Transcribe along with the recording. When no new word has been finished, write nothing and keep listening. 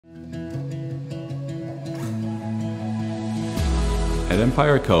At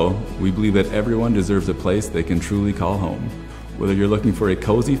Empire Co., we believe that everyone deserves a place they can truly call home. Whether you're looking for a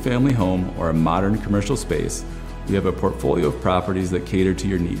cozy family home or a modern commercial space, we have a portfolio of properties that cater to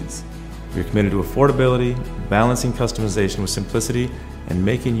your needs. We're committed to affordability, balancing customization with simplicity, and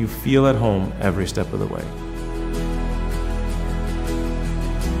making you feel at home every step of the way.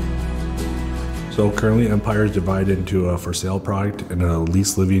 So currently Empire is divided into a for sale product and a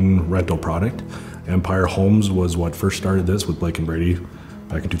lease living rental product. Empire Homes was what first started this with Blake and Brady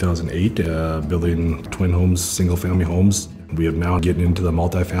back in 2008, building twin homes, single family homes. We have now getting into the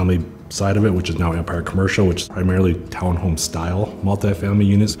multifamily side of it, which is now Empire Commercial, which is primarily townhome style multifamily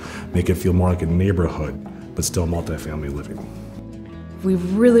units, make it feel more like a neighborhood, but still multifamily living. We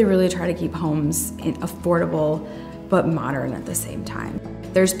really try to keep homes affordable, but modern at the same time.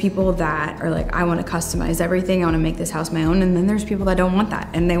 There's people that are like, I want to customize everything, I want to make this house my own, and then there's people that don't want that,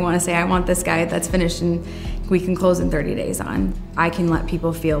 and they want to say, I want this guy that's finished and we can close in 30 days on. I can let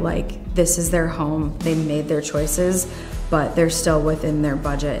people feel like this is their home, they made their choices, but they're still within their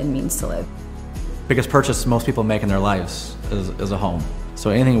budget and means to live. Biggest purchase most people make in their lives is a home. So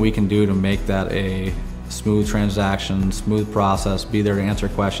anything we can do to make that a smooth transaction, smooth process, be there to answer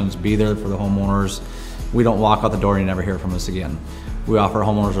questions, be there for the homeowners. We don't walk out the door and you never hear from us again. We offer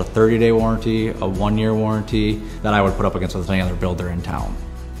homeowners a 30-day warranty, a 1-year warranty that I would put up against with any other builder in town.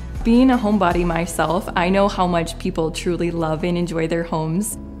 Being a homebody myself, I know how much people truly love and enjoy their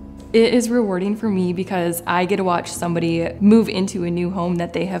homes. It is rewarding for me because I get to watch somebody move into a new home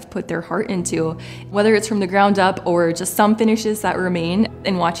that they have put their heart into, whether it's from the ground up or just some finishes that remain,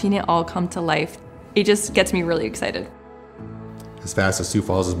 and watching it all come to life. It just gets me really excited. As fast as Sioux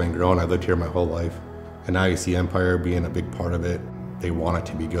Falls has been growing, I've lived here my whole life. And now you see Empire being a big part of it. They want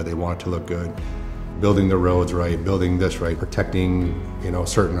it to be good, they want it to look good. Building the roads right, building this right, protecting,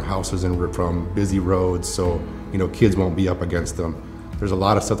 certain houses from busy roads so, kids won't be up against them. There's a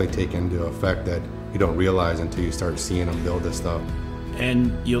lot of stuff they take into effect that you don't realize until you start seeing them build this stuff.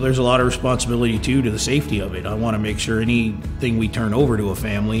 And there's a lot of responsibility too to the safety of it. I want to make sure anything we turn over to a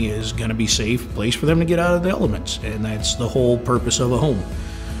family is going to be safe place for them to get out of the elements, and that's the whole purpose of a home.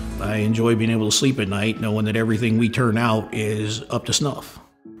 I enjoy being able to sleep at night knowing that everything we turn out is up to snuff.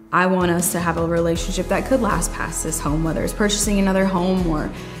 I want us to have a relationship that could last past this home, whether it's purchasing another home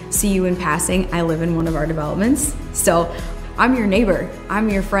or see you in passing. I live in one of our developments, so I'm your neighbor, I'm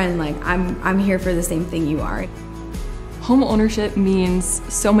your friend, like I'm here for the same thing you are. Home ownership means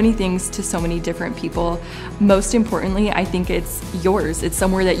so many things to so many different people. Most importantly, I think it's yours. It's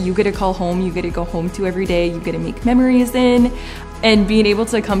somewhere that you get to call home, you get to go home to every day, you get to make memories in, and being able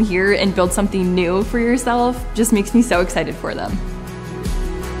to come here and build something new for yourself just makes me so excited for them.